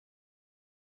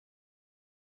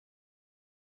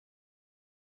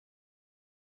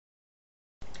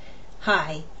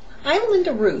Hi, I'm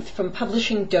Linda Ruth from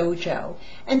Publishing Dojo,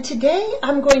 and today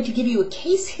I'm going to give you a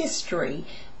case history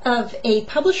of a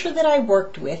publisher that I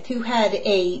worked with who had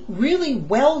a really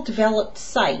well-developed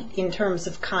site in terms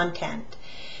of content.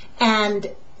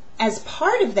 And as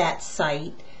part of that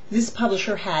site, this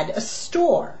publisher had a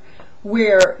store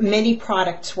where many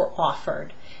products were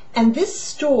offered. And this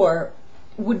store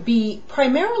would be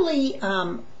primarily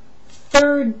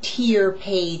third-tier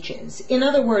pages. In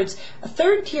other words, a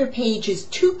third-tier page is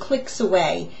 2 clicks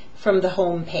away from the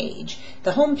home page.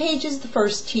 The home page is the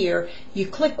first tier. You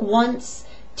click once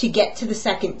to get to the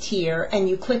second tier, and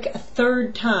you click a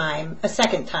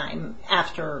second time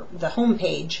after the home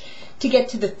page to get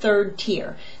to the third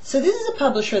tier. So this is a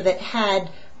publisher that had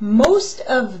most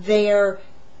of the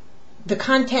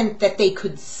content that they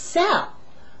could sell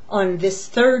on this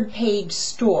third page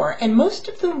store, and most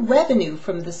of the revenue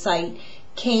from the site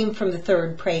came from the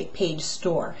third page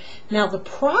store. Now the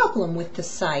problem with the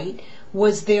site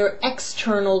was their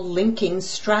external linking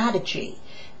strategy.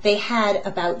 They had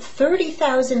about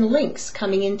 30,000 links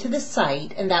coming into the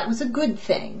site, and that was a good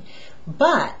thing,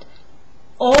 but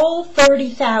all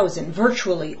 30,000,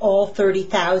 virtually all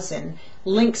 30,000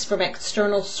 links from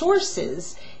external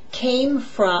sources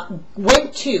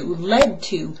led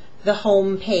to the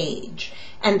home page,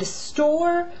 and the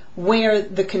store where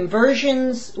the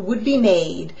conversions would be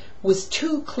made was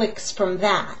 2 clicks from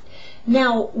that.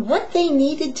 Now, what they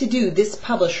needed to do, this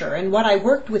publisher, and what I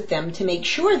worked with them to make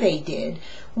sure they did,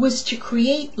 was to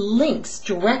create links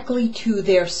directly to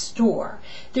their store.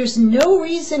 There's no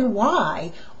reason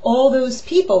why all those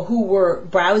people who were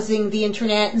browsing the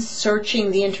internet and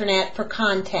searching the internet for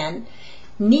content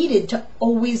needed to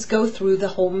always go through the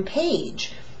home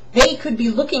page. They could be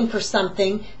looking for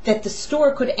something that the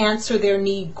store could answer their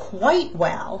need quite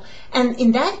well, and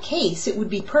in that case it would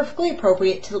be perfectly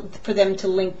appropriate for them to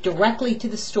link directly to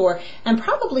the store and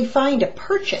probably find a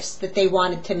purchase that they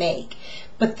wanted to make.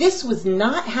 But this was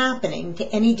not happening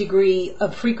to any degree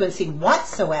of frequency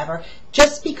whatsoever,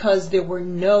 just because there were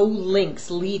no links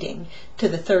leading to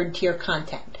the third tier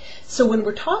content. So when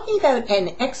we're talking about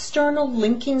an external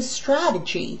linking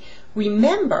strategy,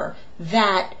 remember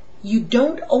that you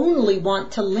don't only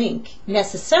want to link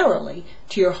necessarily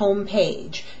to your home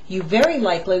page. You very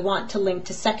likely want to link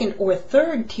to second or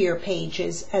third tier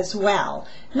pages as well.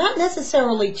 Not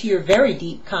necessarily to your very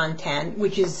deep content,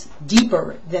 which is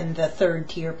deeper than the third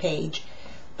tier page,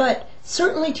 but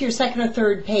certainly to your second or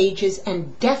third pages,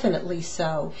 and definitely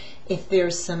so if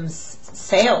there's some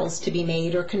sales to be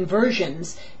made or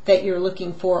conversions that you're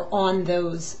looking for on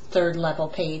those third level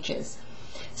pages.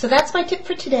 So that's my tip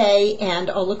for today, and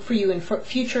I'll look for you in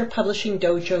future Publishing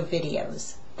Dojo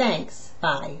videos. Thanks.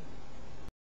 Bye.